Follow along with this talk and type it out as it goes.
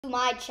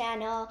My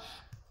channel.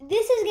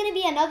 This is gonna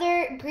be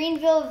another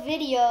Greenville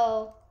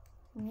video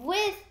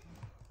with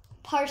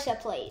Parsa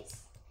Playz.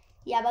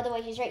 Yeah, by the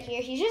way, he's right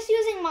here. He's just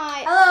using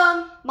my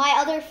my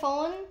other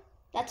phone.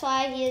 That's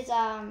why he is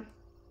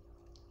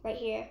right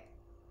here.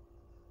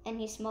 And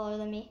he's smaller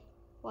than me.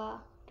 Wow,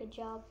 good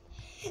job.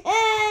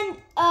 And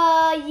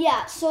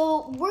yeah,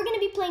 so we're gonna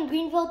be playing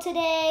Greenville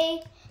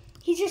today.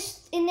 He's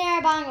just in there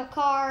buying a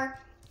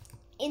car.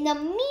 In the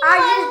meanwhile,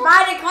 I just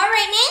bought a car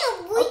right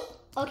now. Oh,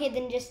 okay,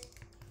 then just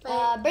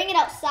bring it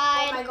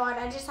outside. Oh my god,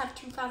 I just have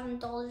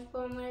 $2,000, but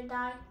I'm gonna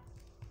die.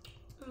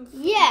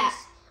 Yeah.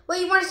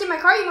 Wait, you want to see my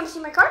car? You want to see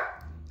my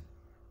car?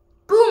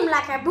 Boom,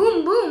 like a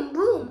boom, boom,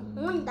 boom.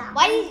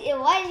 Why did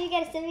you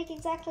get a Civic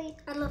exactly?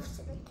 I love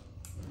Civic.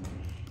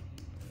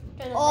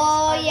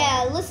 Oh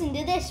yeah, listen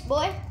to this,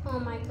 boy. Oh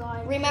my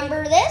god.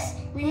 Remember this?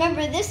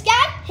 Remember this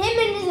guy? Him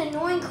and his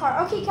annoying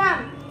car. Okay,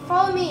 come.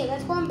 Follow me.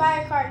 Let's go and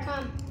buy a car.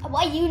 Come.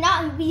 Why you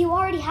not? You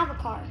already have a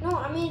car. No,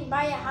 I mean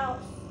buy a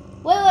house.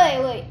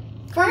 Wait.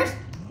 First,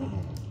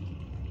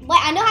 wait.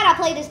 I know how to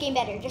play this game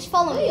better. Just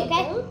follow me,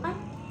 okay?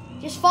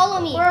 Just follow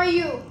me. Where are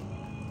you?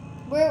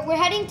 We're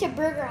heading to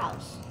Burger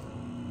House.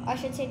 Or I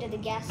should say to the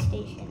gas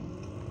station.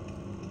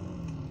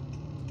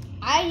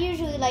 I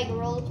usually like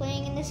role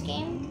playing in this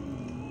game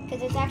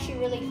because it's actually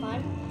really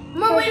fun.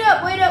 Mom, wait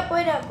up.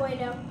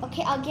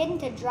 Okay, I'll get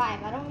into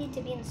drive. I don't need to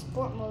be in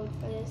sport mode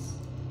for this.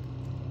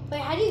 Wait,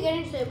 how do you get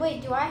into it?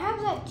 Wait, do I have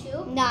that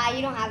too? Nah,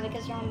 you don't have it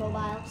because you're on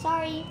mobile.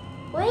 Sorry.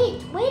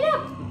 Wait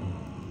up.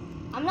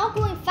 I'm not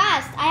going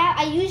fast.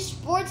 I use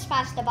Sports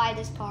Fast to buy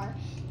this car.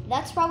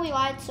 That's probably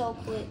why it's so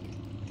quick.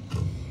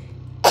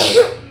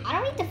 I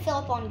don't need to fill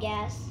up on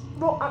gas.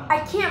 Bro,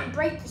 I can't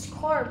break this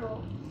car,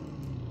 bro.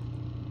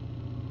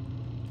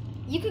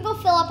 You can go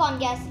fill up on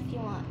gas if you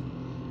want.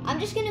 I'm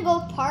just gonna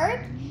go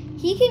park.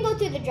 He can go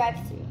through the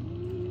drive-thru.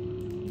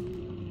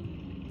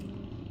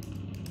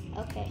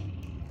 Okay.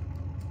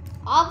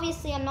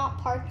 Obviously, I'm not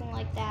parking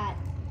like that.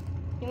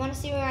 You want to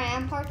see where I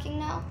am parking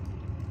now?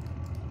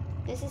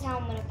 This is how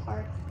I'm gonna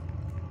park.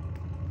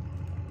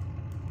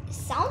 It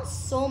sounds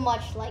so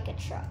much like a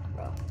truck,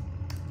 bro.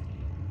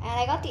 And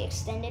I got the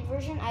extended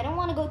version. I don't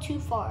want to go too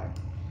far.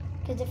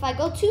 Because if I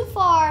go too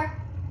far,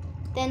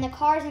 then the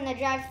cars in the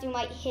drive-thru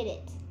might hit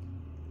it.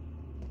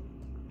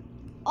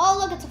 Oh,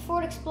 look, it's a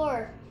Ford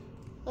Explorer.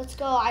 Let's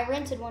go. I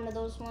rented one of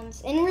those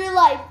ones in real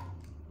life.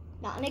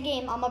 Not in a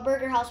game. I'm a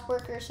Burger House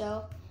worker,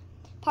 so.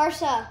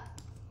 Parsa,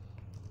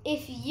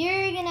 if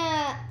you're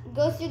gonna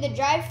go through the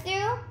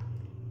drive-thru,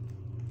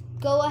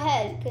 go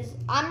ahead, because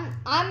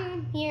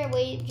I'm here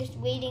just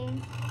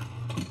waiting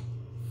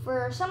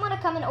for someone to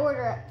come and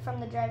order from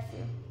the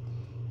drive-thru.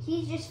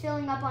 He's just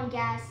filling up on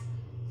gas.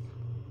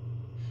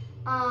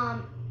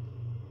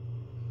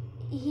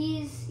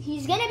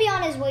 He's gonna be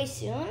on his way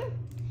soon.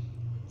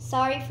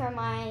 Sorry for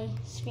my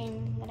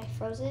screen that I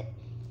froze it.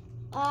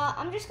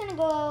 I'm just gonna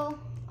go.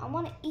 I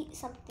want to eat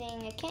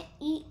something. I can't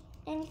eat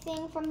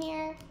anything from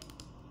here.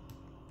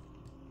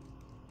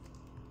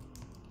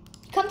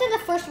 Come to the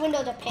first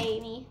window to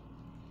pay me.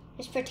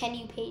 Just pretend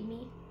you paid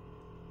me.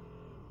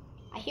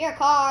 I hear a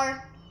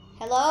car.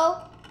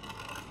 Hello?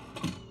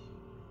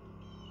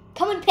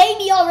 Come and pay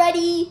me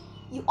already.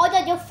 You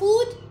ordered your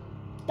food?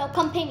 No,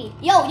 come pay me.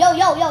 Yo.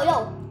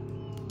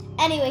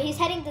 Anyway, he's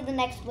heading to the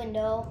next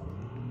window.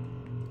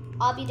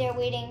 I'll be there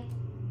waiting.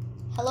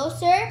 Hello,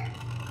 sir?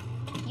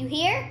 You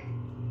here?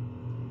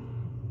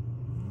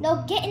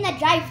 No, get in the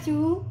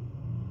drive-thru.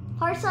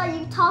 Parsa, are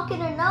you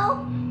talking or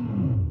no?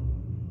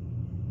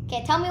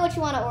 Okay, tell me what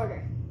you want to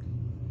order.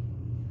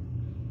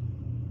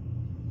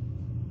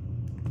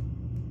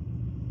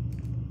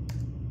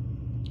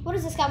 What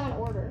does this guy want to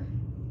order?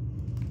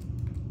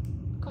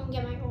 Come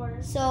get my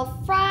order. So,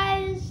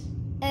 fries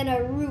and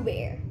a root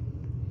beer.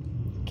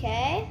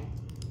 Okay.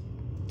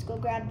 Let's go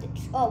grab the...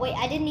 Oh, wait,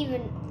 I didn't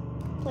even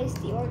place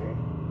the order.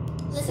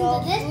 Listen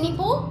to this,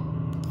 people.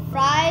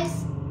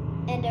 Fries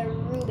and a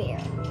root beer.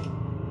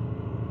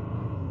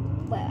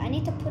 Well, I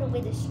need to put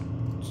away this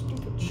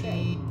stupid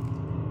tray.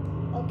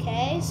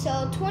 Okay,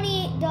 so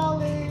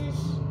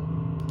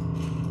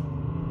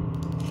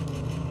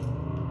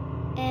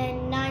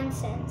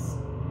 $28.09.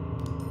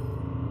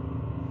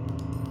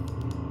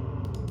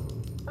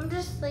 I'm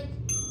just like...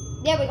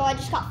 There we go, I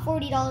just got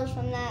 $40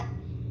 from that.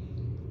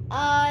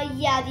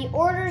 Yeah, the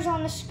order's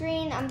on the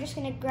screen. I'm just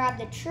gonna grab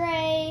the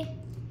tray.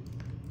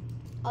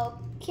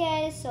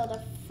 Okay, so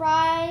the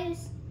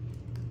fries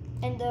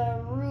and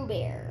the root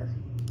beer.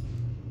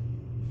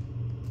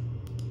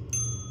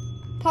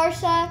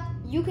 Parsa,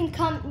 you can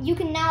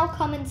now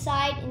come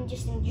inside and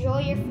just enjoy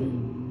your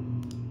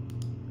food.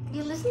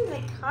 You listen to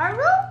the car,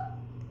 bro?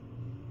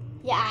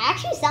 Yeah, it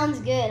actually sounds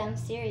good. I'm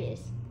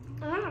serious.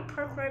 I want to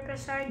park right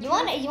beside you.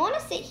 You wanna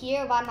sit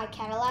here by my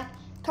Cadillac?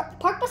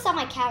 Park beside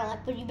my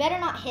Cadillac, but you better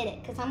not hit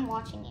it because I'm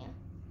watching you.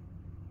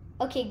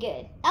 Okay,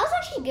 good. That was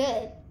actually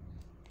good.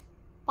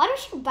 Why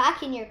don't you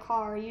back in your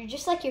car? You're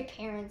just like your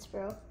parents,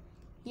 bro.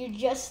 You're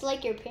just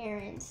like your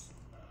parents.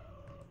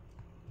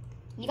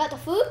 You got the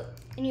food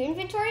in your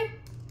inventory?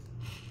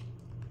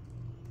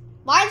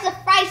 Why is the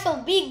fry so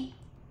big?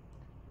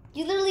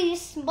 You literally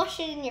just smush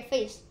it in your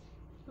face.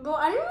 Bro,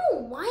 I don't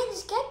know why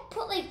this guy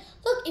put like.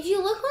 Look, if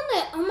you look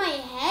on my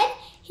head,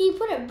 he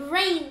put a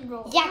brain,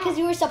 bro. Yeah, because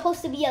you were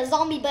supposed to be a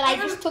zombie, but I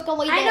just took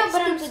away I know,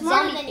 but I'm stupid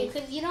smarter zombie than you,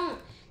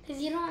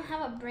 because you don't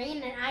have a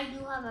brain, and I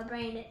do have a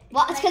brain.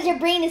 Well, it's because your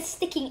brain is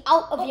sticking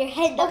out of your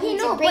head. That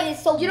means your brain is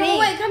so big. You know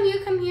what? Come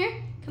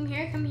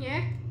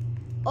here.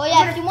 Oh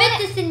yeah, if you want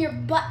this in your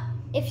butt.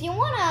 If you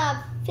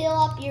wanna fill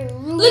up your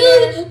room. Look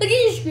at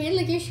your screen.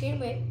 Look at your screen.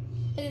 Wait.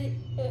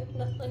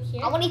 Look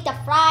here. I wanna eat the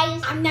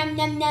fries. Num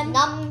num num.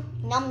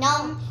 Num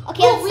num.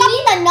 Okay, let's stop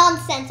the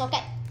nonsense.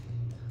 Okay.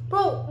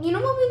 Bro, you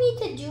know what we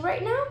need to do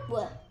right now?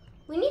 What?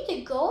 We need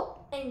to go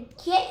and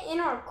get in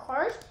our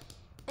cars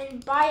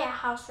and buy a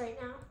house right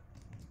now.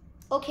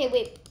 Okay,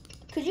 wait.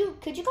 Could you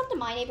come to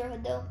my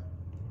neighborhood though?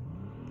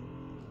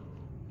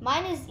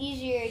 Mine is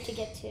easier to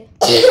get to.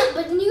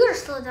 But then you gotta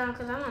slow down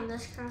because I'm on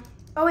this car.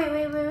 Oh wait.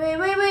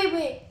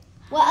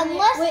 Well,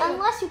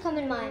 unless you come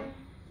in mine.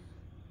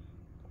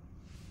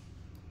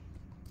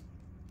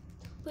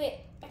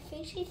 Wait, I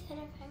think she said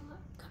if I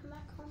come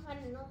back home, I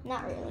don't know.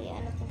 Not really,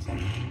 I don't think so.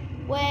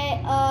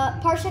 Wait,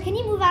 Parsa, can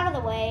you move out of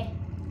the way?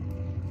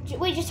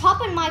 Wait, just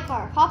hop in my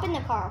car. Hop in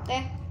the car,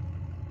 okay?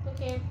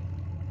 Okay.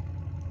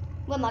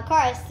 Well, my car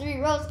has 3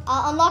 rows.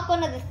 I'll unlock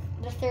one of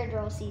the 3rd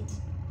row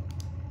seats.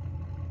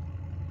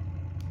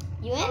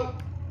 You in? Oh.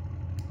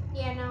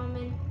 Yeah, now I'm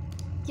in.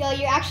 Yo,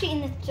 you're actually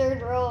in the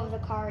 3rd row of the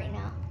car right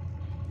now.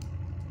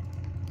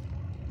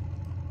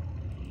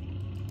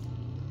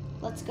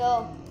 Let's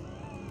go.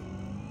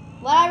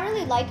 What I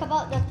really like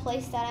about the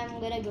place that I'm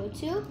gonna go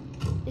to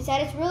is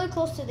that it's really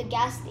close to the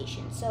gas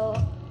station. So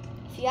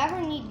if you ever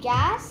need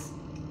gas,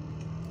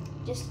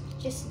 just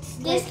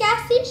this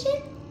gas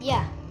station?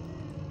 Yeah.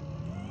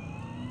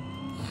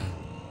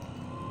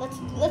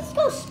 Let's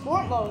go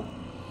sport mode.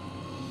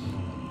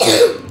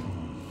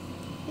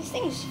 This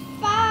thing's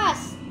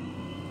fast.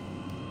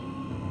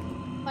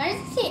 Why does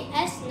it say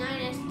S9,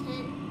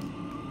 S10?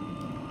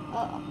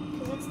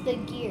 Because it's the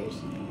gears.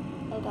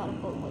 Oh god,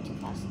 I'm going way too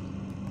fast.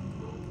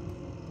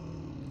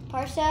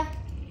 Parsa?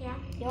 Yeah?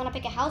 You want to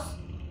pick a house?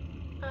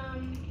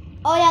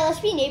 Oh yeah, let's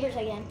be neighbors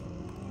again.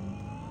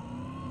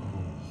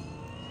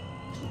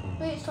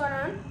 Wait, start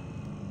on?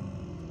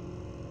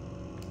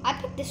 I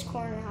picked this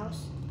corner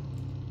house.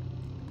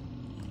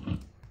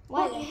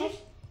 What the heck?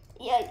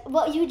 Yeah,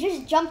 well, you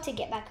just jumped to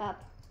get back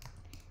up.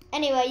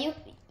 Anyway,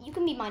 you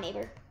can be my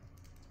neighbor.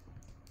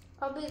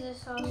 I'll be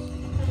this house.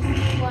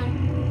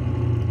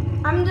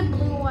 One. I'm the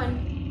blue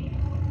one.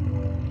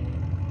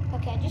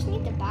 Okay, I just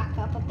need to back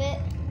up a bit.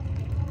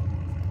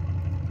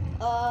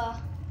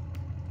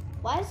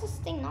 Why does this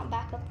thing not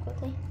back up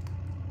quickly?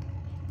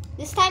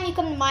 This time you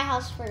come to my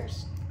house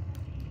first.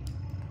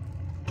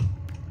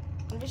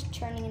 I'm just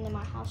turning into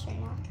my house right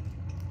now.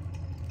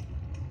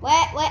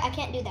 Wait, I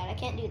can't do that. I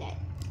can't do that.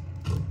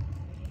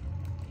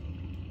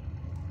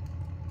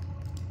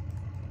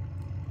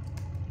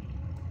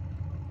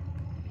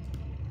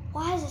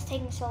 Why is this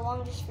taking so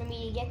long just for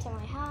me to get to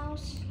my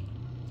house?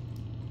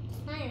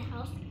 It's not your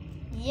house.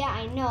 Yeah,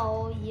 I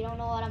know. You don't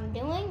know what I'm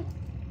doing?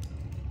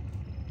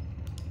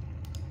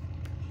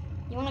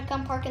 You want to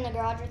come park in the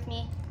garage with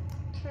me?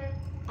 Sure.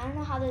 I don't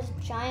know how this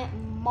giant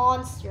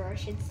monster,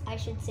 I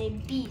should say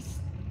beast,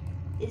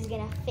 is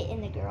gonna fit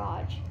in the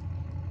garage.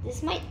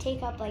 This might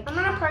take up like. I'm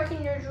gonna park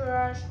in your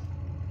garage.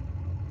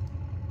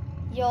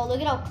 Yo,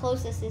 look at how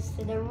close this is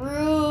to the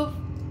roof.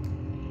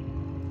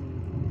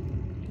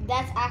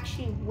 That's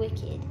actually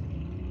wicked.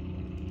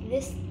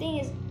 This thing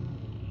is.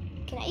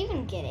 Can I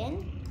even get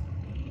in?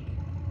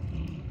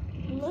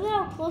 Look at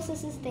how close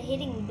this is to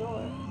hitting the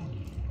door.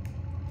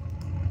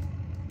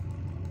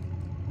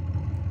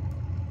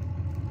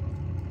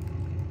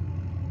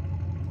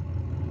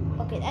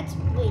 Okay, that's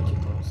way too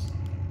close.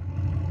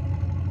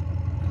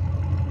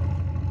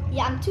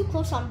 Yeah, I'm too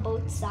close on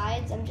both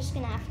sides. I'm just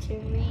gonna have to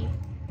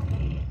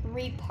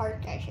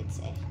re-park, I should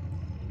say.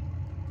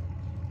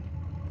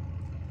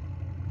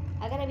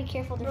 I gotta be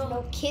careful there's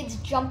no kids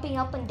jumping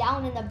up and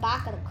down in the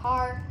back of the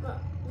car.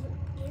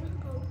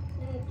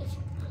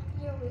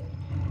 You're weird.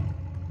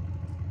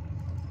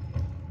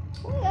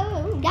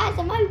 Oh, guys,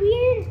 am I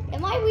weird?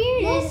 Am I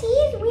weird? Yes, he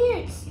is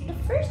weird.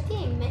 The first day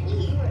I met you,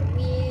 you were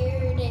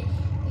weird.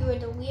 You were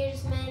the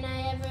weirdest man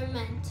I ever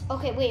met.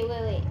 Okay, wait.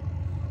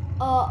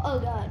 Oh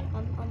god.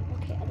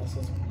 Okay, this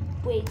is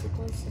way too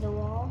close to the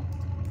wall.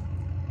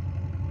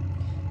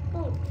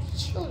 Oh,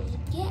 chill,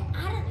 get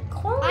out of the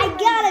corner. I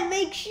gotta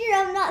make sure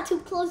I'm not too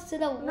close to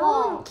the wall.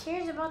 No one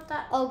cares about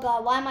that. Oh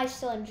god, why am I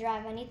still in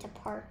drive? I need to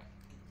park.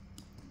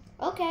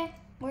 Okay,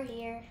 we're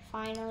here,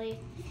 finally.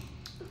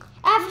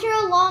 After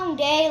a long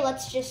day,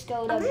 let's just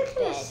go to bed. I'm just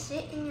gonna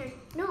sit in your...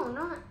 No,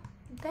 not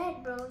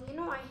bed, bro. You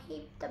know I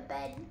hate the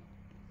bed.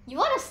 You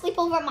want to sleep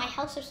over at my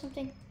house or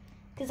something?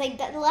 Because like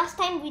the last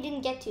time we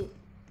didn't get to.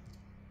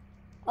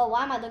 Oh,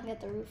 why am I looking at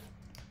the roof?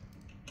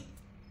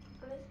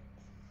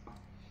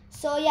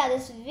 So yeah,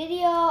 this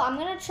video, I'm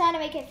going to try to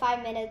make it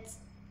 5 minutes.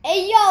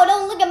 Hey, yo,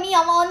 don't look at me.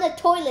 I'm on the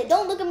toilet.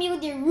 Don't look at me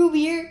with your roof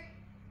here.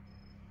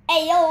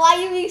 Hey, yo, why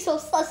are you being so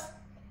sus?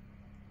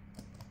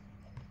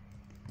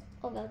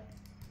 Oh, god.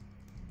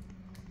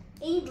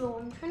 Hey, bro,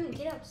 I'm trying to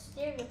get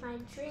upstairs with my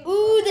drink.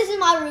 Ooh, this is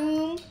my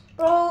room.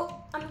 Bro,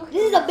 I'm looking.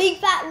 This is a big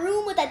fat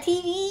room with a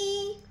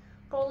TV.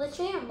 Bro,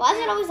 literally, Why is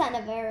it always at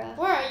Nevera?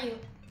 Where are you?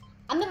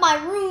 I'm in my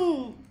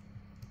room.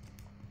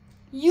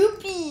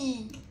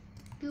 Youpie.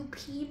 You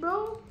pee,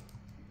 bro?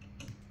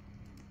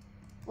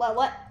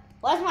 What?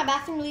 Why does my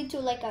bathroom lead to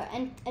like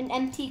an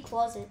empty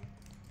closet?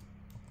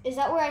 Is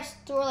that where I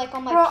store like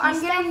all my Bro, pee I'm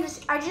stuff? getting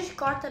this. I just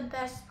got the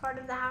best part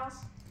of the house.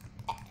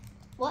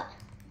 What?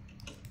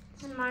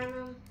 This is my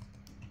room.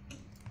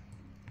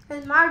 This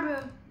is my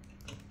room.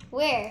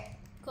 Where?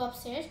 Go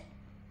upstairs.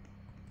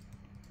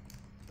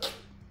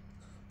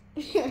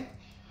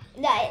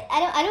 No,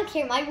 I don't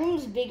care. My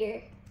room's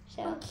bigger. I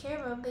So. don't care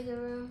about a bigger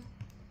room.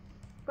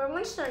 Bro, I'm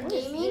gonna start What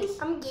is gaming.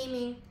 this? I'm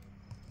gaming.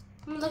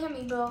 Come look at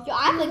me, bro. Yo,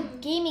 I have a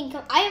gaming.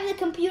 I have the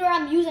computer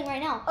I'm using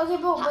right now. Okay,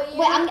 bro, but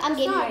Wait, I'm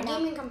gaming not right a now.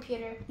 gaming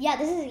computer. Yeah,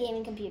 this is a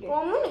gaming computer. Bro,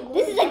 I'm gonna go.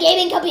 This is a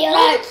gaming computer.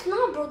 No, it's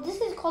not, bro.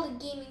 This is called a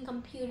gaming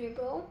computer,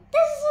 bro.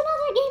 This is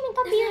another gaming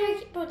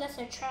computer. Bro, that's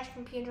a trash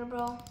computer,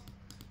 bro.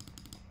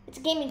 It's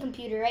a gaming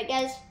computer, right,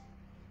 guys?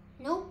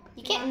 Nope.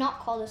 You can't not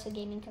call this a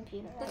gaming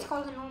computer. Right? That's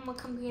called a normal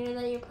computer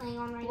that you're playing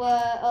on right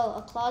now. Oh,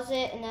 a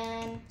closet and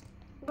then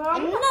Bro,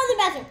 I'm another not.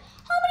 bathroom.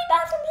 How many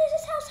bathrooms does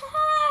this house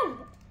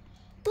have?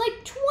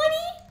 Like 20?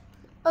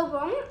 Oh,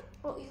 bro,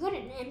 bro, you got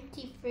an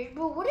empty fridge,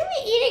 bro. What are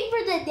we eating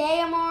for the day,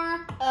 Amar?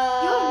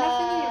 You have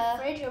nothing in your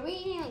fridge. Are we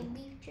eating like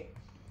beef jerky?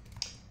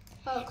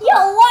 Oh, cool. Yo,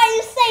 why are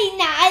you saying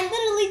that? I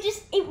literally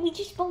just ate. We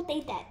just both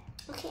ate that.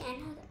 Okay, I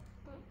know that.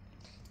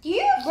 Do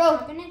you Bro,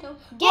 have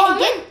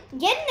it?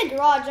 Get in the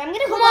garage. I'm gonna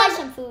go Come buy on.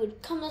 some food.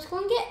 Come, let's go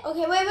and get.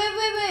 Okay, wait.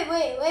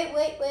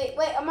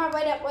 Amar,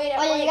 wait up.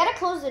 Oh, you gotta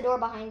close the door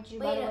behind you,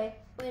 by the Wait way. up.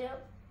 Wait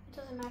up. It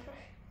doesn't matter.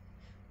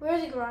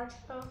 Where's the garage?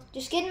 Oh.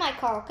 Just get in my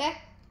car, okay?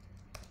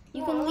 You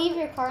No, can leave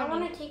your car. I in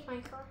want there. to take my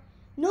car.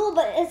 No,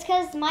 but it's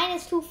because mine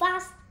is too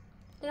fast.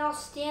 Then I'll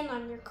stand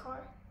on your car.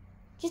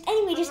 Just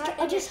anyway,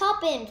 Alright, just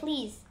hop in,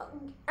 please.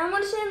 I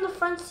want to sit in the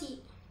front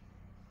seat.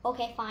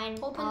 Okay, fine.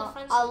 Open the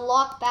front I'll seat.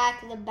 lock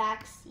back the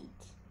back seat.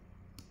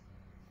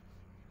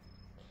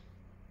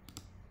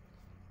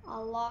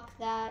 I'll lock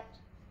that.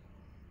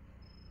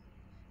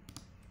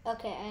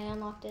 Okay, I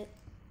unlocked it.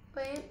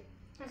 Wait.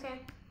 Okay.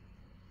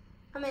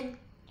 I'm in.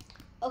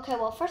 Okay,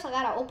 well, first I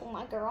gotta open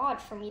my garage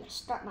for me to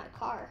start my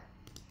car.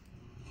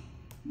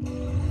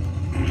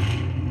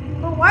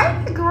 But why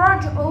is the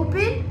garage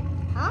open?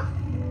 Huh?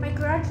 My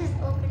garage is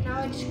open now.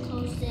 I just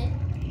closed it.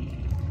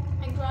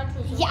 My garage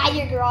was open. Yeah,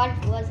 your garage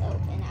was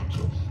open,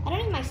 actually. I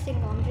don't need my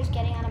signal. I'm just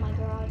getting out of my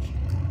garage.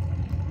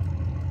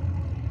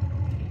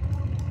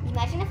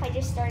 Imagine if I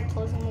just started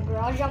closing the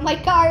garage on my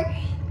car.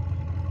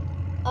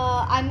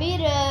 I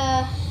made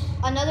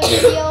another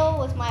video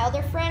with my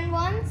other friend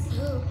once.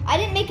 Ooh. I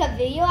didn't make a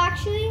video,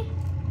 actually.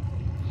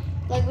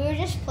 Like, we were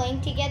just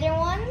playing together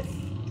once.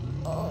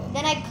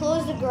 Then I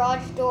closed the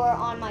garage door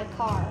on my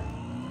car.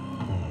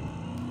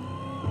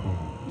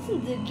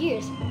 Listen to the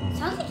gears.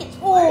 Sounds like it's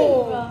Oh.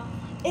 farting, bro.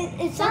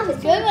 It sounds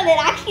good, but it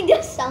actually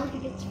does sound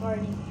like it's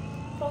farting.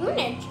 Bro, I'm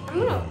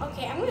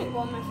gonna go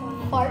on my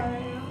phone and Fart. fart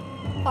right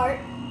now. Fart.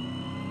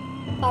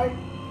 Fart.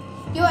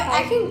 Yo,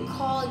 I can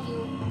call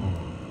you.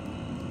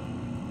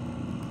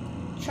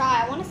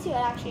 Try. I want to see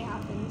what actually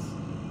happens.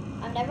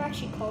 I've never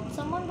actually called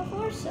someone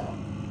before, so.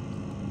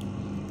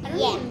 I don't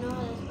Yeah. even know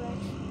how this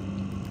works.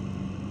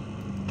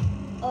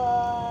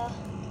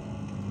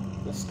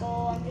 Let's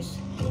go. I'm just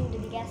heading to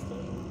the gas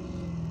station.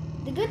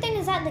 The good thing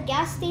is at the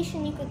gas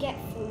station you could get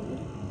food.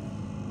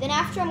 Then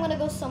after I'm gonna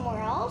go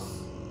somewhere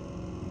else.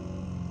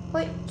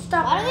 Wait,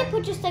 stop. Why don't they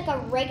put just like a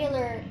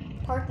regular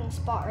parking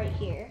spot right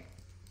here?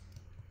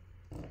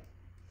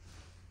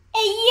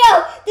 Hey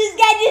yo, this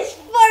guy just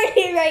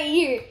farted right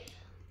here.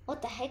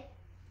 What the heck?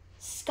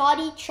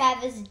 Scotty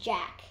Travis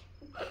Jack.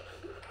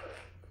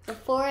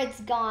 Before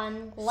it's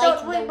gone, like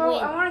So, wait, the bro,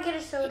 wind. I want to get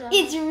a soda.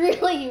 It's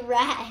really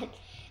rad.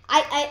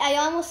 I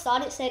almost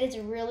thought it said it's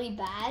really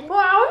bad. Bro,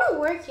 I want to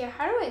work here.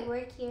 How do I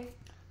work here?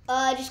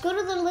 Just go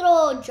to the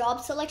little job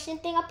selection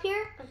thing up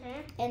here,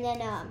 Okay. and then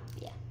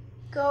yeah.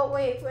 Go.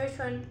 Wait, which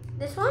one?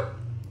 This one?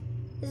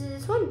 Is it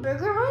this one?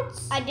 Burger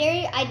Huts? I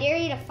dare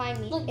you to find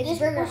me. Look, It's this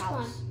Burger which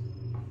House.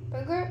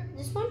 Burger.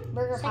 This one?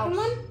 Burger Second House.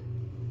 one?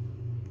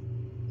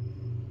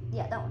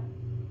 Yeah, that one.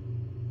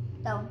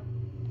 That one.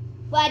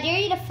 Well, I dare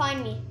you to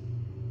find me.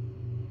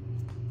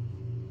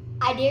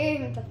 I dare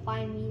you to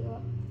find me.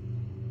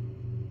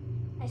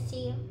 I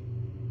see you.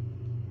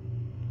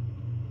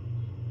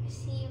 I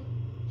see you.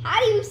 How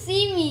do you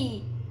see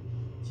me?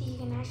 So you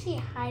can actually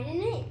hide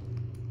in it?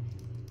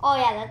 Oh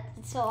yeah,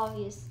 that's so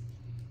obvious.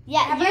 Yeah,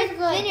 How about you're if we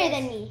go like thinner this?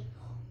 than me.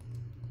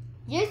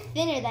 You're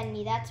thinner than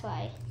me. That's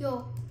why.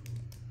 Yo.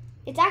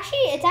 It's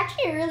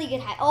actually a really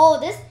good height. Oh,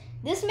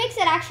 this makes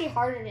it actually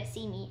harder to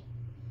see me,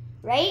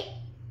 right?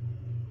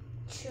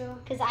 True.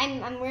 Because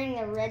I'm wearing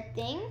the red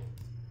thing.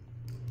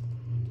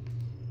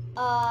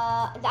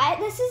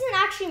 This isn't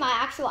actually my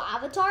actual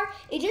avatar.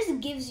 It just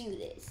gives you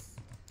this.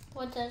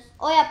 What does?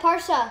 Oh yeah,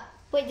 Parsa.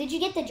 Wait, did you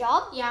get the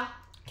job? Yeah.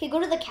 Okay, go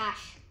to the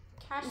cash.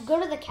 Cash. Go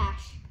to the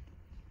cash.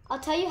 I'll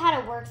tell you how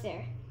to work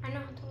there. I know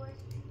how to work.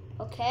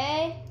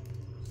 Okay.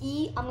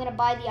 E, I'm gonna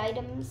buy the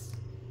items.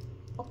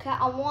 Okay,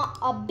 I want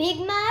a Big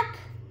Mac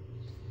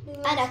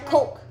and a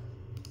Coke.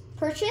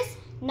 Purchase.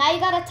 Now you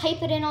gotta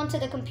type it in onto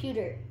the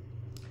computer.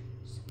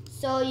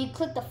 So you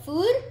click the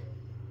food,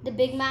 the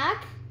Big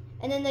Mac,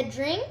 and then the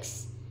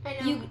drinks. I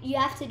know. You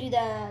have to do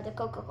the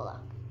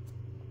Coca-Cola.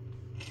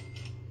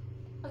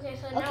 Okay,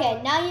 so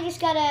now you just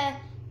gotta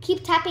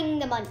keep tapping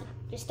the money,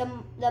 just the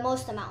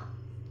most amount.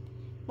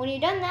 When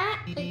you're done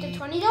that, like the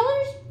 $20?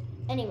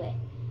 Anyway,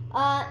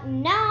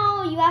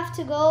 now you have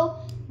to go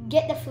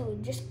get the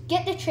food. Just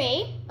get the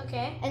tray.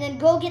 Okay. And then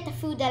go get the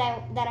food that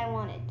I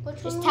wanted.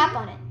 Which just one tap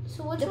on it.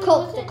 So which the one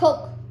Coke, was the it?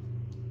 Coke.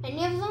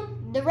 Any of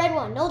them? The red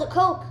one. No, the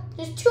Coke.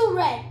 There's 2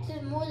 red.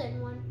 There's more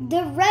than one.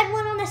 The red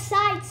one on the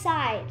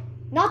side.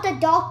 Not the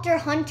Dr.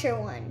 Hunter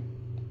one.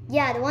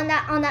 Yeah, the one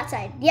that on that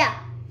side. Yeah.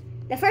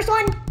 The first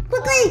one.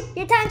 Quickly!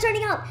 Your time's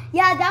running out.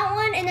 Yeah, that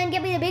one, and then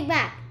get me the Big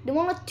Mac. The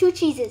one with 2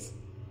 cheeses.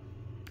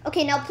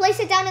 Okay, now place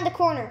it down in the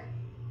corner.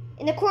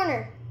 In the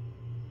corner.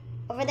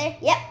 Over there.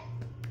 Yep.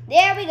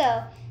 There we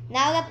go.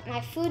 Now I got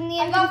my food in the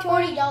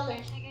inventory. I got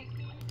 $40.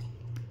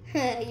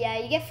 Yeah,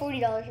 you get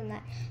 $40 from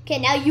that. Okay,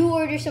 now you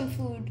order some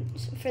food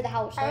for the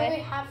house, I right?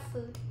 already have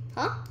food.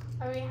 Huh?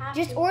 I already have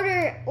Just food.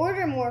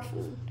 order more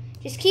food.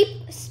 Just keep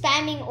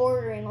spamming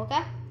ordering,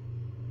 okay?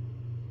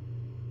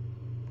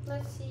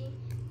 Let's see.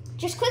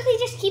 Just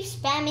keep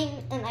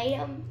spamming an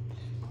item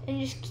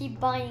and just keep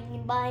buying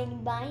and buying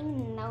and buying,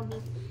 and that'll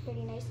be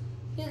pretty nice.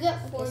 You get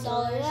 $4. Okay,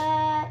 so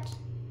that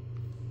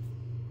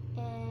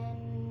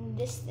and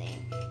this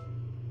thing.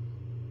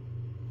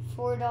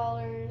 $4.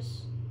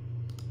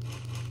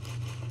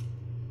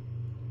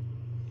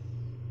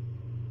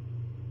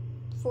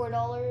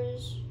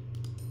 $4.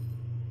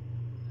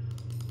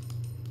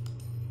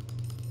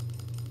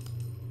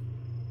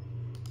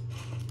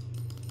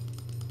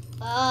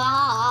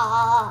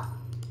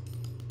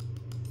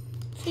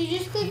 So you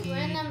just click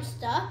random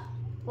stuff?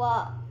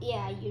 Well,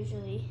 yeah,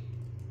 usually.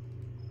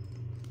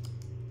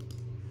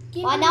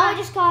 Give Well, me now my- I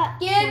just got.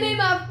 Give me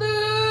my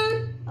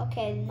food!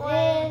 Okay,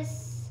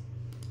 this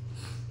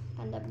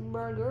and the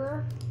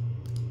burger.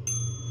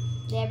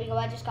 There we go.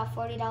 I just got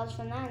 $40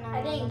 from that.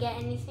 I didn't get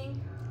anything.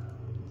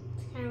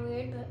 It's kind of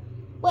weird, but...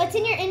 Well, it's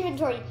in your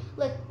inventory.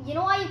 Look, you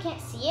know why you can't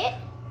see it?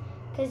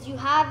 Because you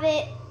have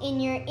it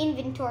in your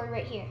inventory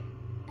right here.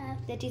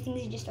 The 2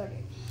 things you just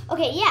ordered.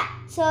 Okay, yeah.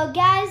 So,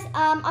 guys,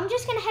 I'm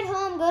just going to head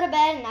home, go to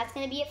bed, and that's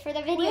going to be it for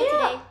the video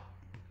today.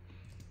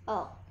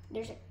 Oh,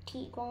 there's a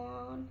T going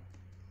on.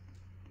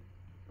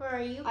 Where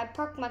are you? I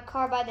parked my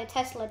car by the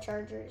Tesla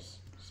chargers.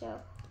 So,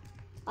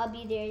 I'll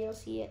be there. You'll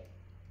see it.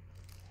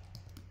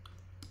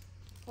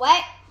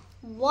 Wait.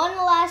 One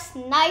last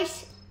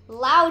nice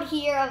loud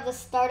here of the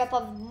startup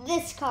of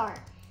this car.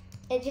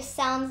 It just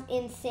sounds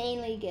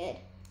insanely good.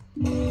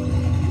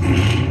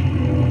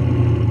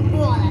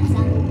 Oh, that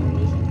sounded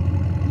amazing.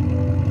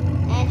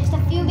 And just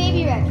a few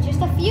baby revs.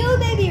 Just a few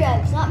baby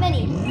revs, not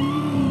many.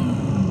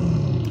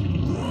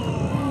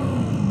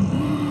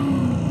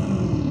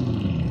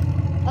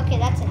 Okay,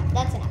 that's enough.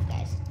 That's enough,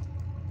 guys.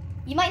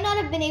 You might not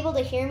have been able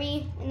to hear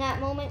me in that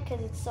moment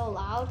because it's so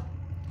loud.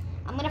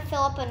 I'm going to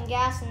fill up on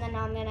gas and then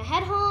I'm going to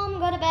head home,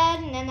 go to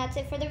bed, and then that's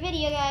it for the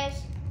video,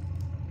 guys.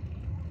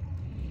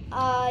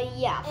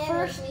 Yeah, And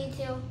first... me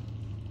too.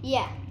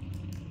 Yeah.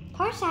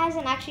 Parsa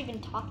hasn't actually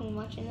been talking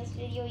much in this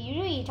video.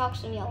 Usually he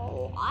talks to me a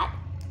lot.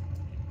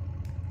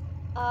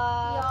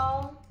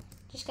 Y'all.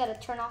 Just gotta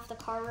turn off the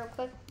car real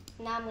quick.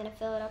 Now I'm gonna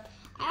fill it up.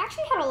 I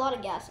actually had a lot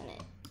of gas in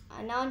it.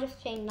 Now I'm just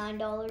paying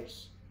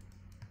 $9.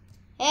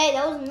 Hey,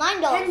 that was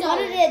 $9.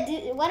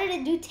 $10. Why did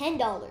it do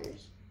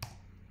 $10?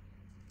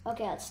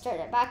 Okay, let's start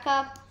it back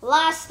up.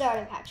 Last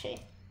startup, actually.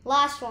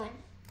 Last one.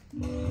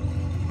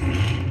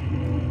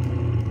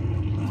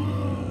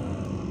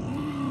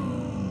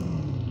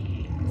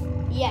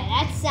 Yeah,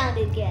 that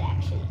sounded good,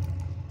 actually.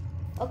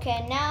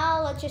 Okay,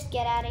 now let's just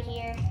get out of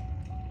here.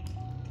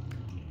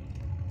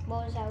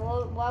 What was that?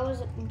 Why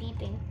was it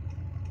beeping?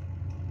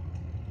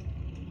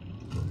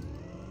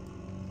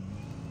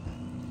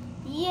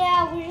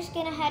 Yeah, we're just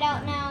gonna head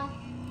out now.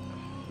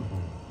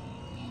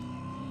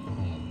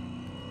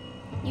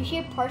 You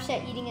hear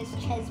Parsa eating his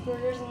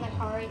cheeseburgers in the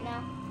car right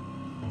now?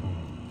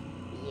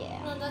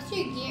 Yeah. No, that's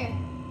your gear.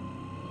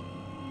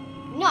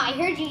 No, I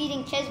heard you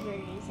eating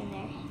cheeseburgers in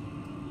there.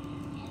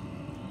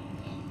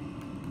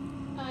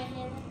 Oh, I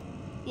hear that.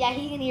 Yeah,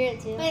 he can hear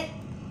it too. Wait.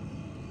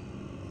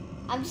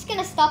 I'm just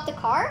gonna stop the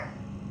car.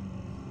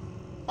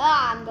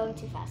 Ah, I'm going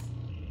too fast.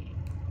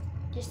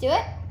 Just do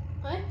it.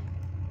 What?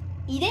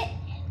 Eat it.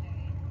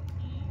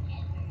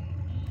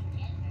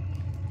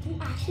 I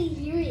can actually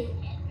hear it.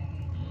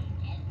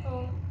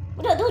 Oh.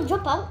 No, don't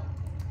jump out.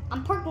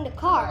 I'm parking the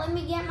car. Let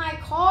me get my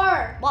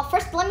car. Well,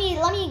 first let me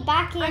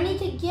back in. I need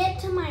to get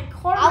to my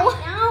car I right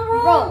now,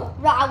 bro.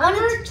 Bro, I I'm wanted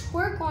gonna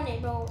twerk on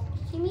it, bro.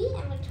 See me?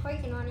 I'm gonna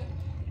twerking on it.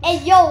 Hey,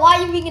 yo, why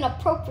are you being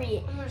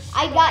inappropriate? I'm gonna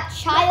I got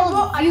child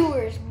No, bro,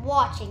 viewers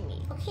watching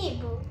me. Okay,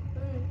 bro.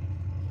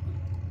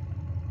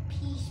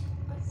 Peace.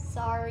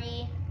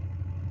 Sorry.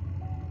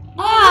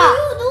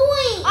 Ah! you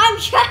doing? I'm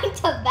trying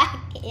to back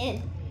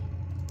in.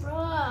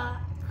 Bruh.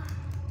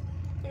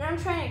 And I'm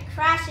trying to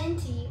crash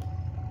into you.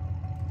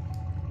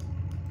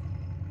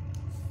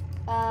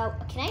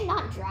 Can I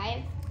not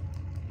drive?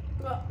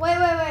 Wait.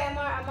 I'm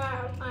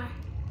on.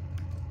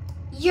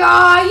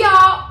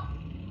 Yeah.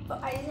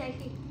 But I just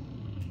actually.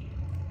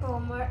 Oh,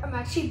 I'm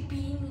actually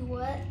beating you.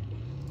 What?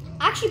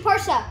 Actually,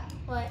 Parsa.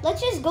 What?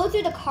 Let's just go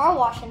through the car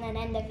wash and then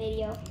end the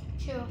video.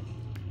 Sure.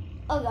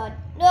 Oh God.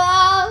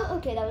 No.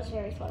 Okay, that was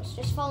very close.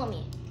 Just follow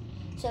me.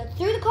 So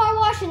through the car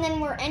wash and then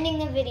we're ending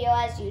the video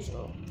as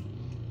usual.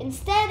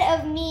 Instead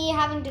of me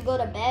having to go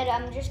to bed,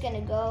 I'm just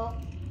gonna go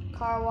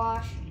car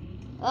wash.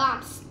 Oh,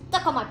 I'm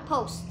stuck on my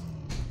post.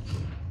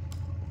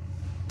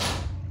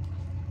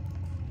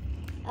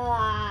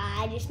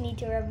 I just need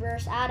to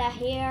reverse out of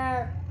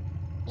here.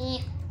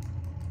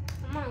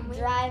 Come on,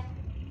 Drive.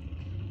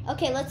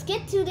 Okay, let's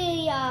get to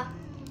the.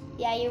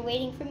 Yeah, you're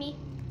waiting for me.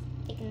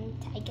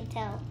 I can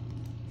tell.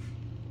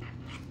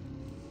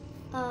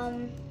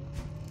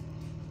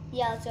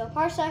 Yeah, let's go.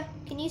 Parsa,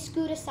 can you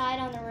scoot aside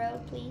on the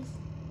road, please?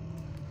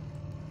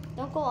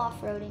 Don't go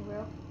off-roading,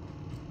 bro.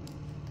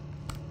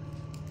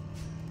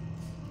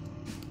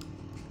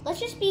 Let's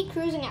just be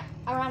cruising at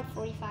around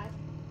 45.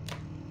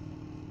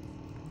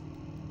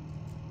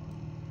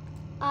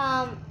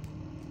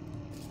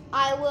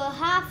 I will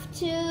have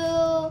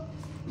to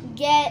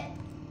get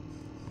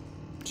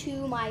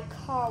to my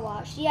car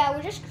wash. Yeah,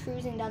 we're just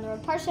cruising down the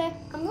road. Parsa,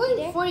 I'm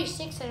going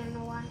 46. I don't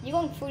know why. You're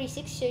going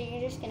 46, so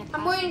you're just gonna pass.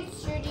 I'm going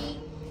 30.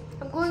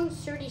 I'm going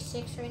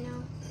 36 right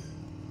now.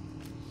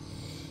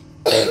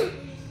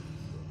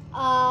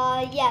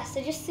 Yeah,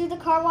 so just do the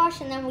car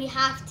wash and then we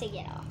have to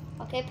get off.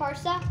 Okay,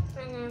 Parsa?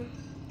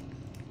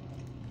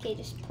 Okay,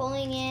 just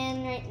pulling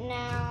in right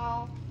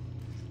now.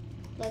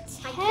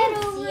 Let's head over.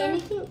 I can't see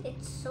anything.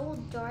 It's so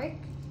dark.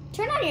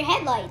 Turn on your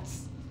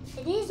headlights.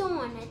 It is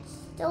on. It's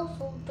still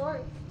so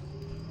dark.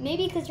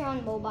 Maybe because you're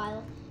on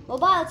mobile.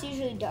 Mobile, it's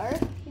usually dark.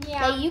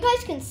 Yeah. Like, you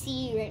guys can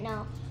see right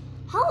now.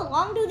 How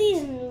long do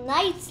these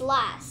nights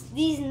last?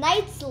 These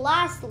nights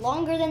last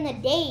longer than the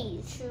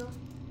days. True.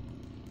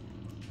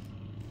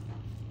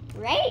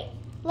 Right?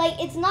 Like,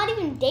 it's not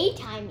even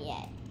daytime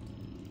yet.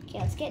 Okay,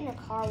 let's get in the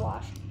car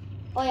wash.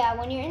 Oh yeah,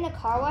 when you're in the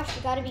car wash,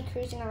 you gotta be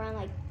cruising around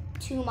like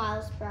 2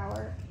 miles per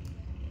hour.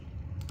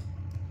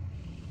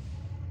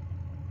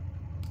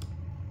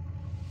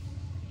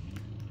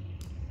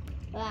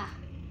 Ah.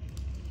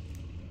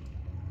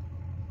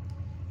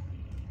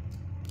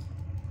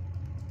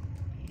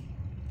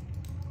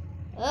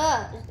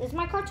 Is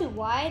my car too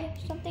wide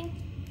or something?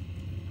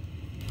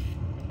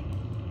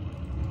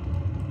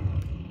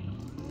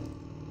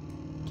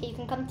 Okay, you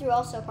can come through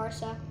also,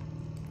 Parsa.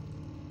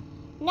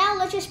 Now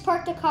let's just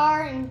park the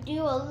car and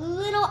do a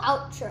little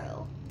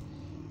outro.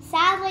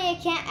 Sadly, I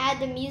can't add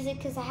the music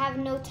because I have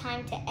no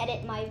time to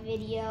edit my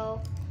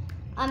video.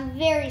 I'm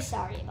very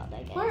sorry about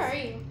that, guys. Where are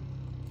you?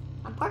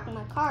 I'm parking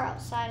my car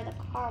outside of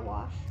the car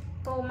wash.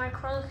 Oh, my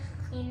car looks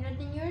cleaner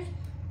than yours?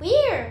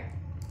 Where?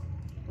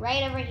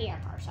 Right over here,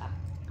 Parsa.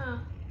 Oh.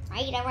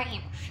 Right over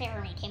here.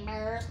 Shiver me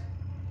timbers.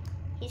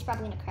 He's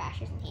probably gonna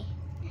crash, isn't he?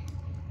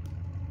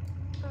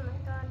 Oh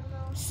my god,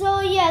 no.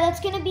 So yeah, that's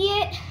gonna be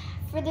it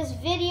for this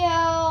video.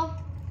 Oh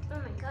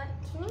my god,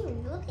 I can't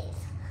even do this.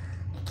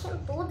 I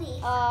can't do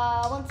this.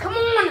 One second. Come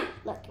on!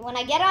 Look, when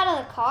I get out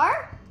of the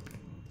car,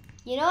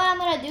 you know what I'm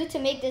gonna do to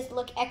make this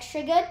look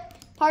extra good?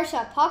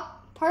 Parsa,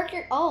 park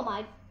your, oh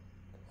my.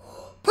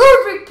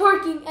 Perfect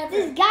parking ever.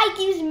 This guy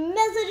keeps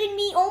messaging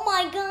me. Oh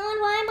my god,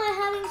 why am I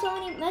having so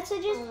many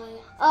messages?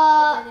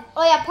 Oh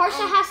yeah,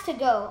 Parsa has to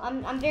go.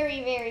 I'm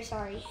very, very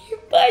sorry.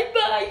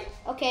 Bye-bye.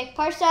 Okay,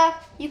 Parsa,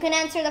 you can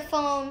answer the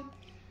phone.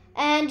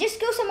 And just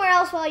go somewhere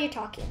else while you're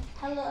talking.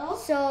 Hello?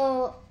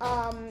 So,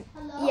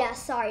 Hello? yeah,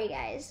 sorry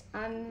guys.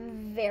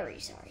 I'm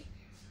very sorry.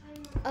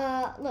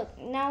 Look,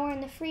 now we're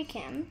in the free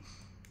cam.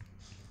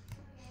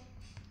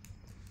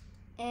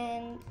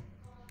 And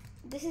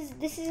this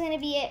is gonna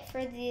be it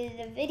for the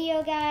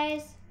video,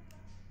 guys.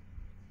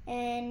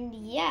 And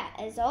yeah,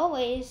 as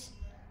always,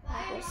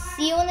 I will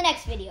see you in the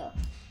next video.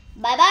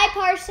 Bye-bye,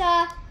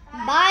 Parsa.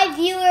 Bye,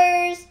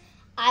 viewers.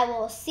 I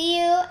will see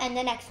you in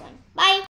the next one. Bye.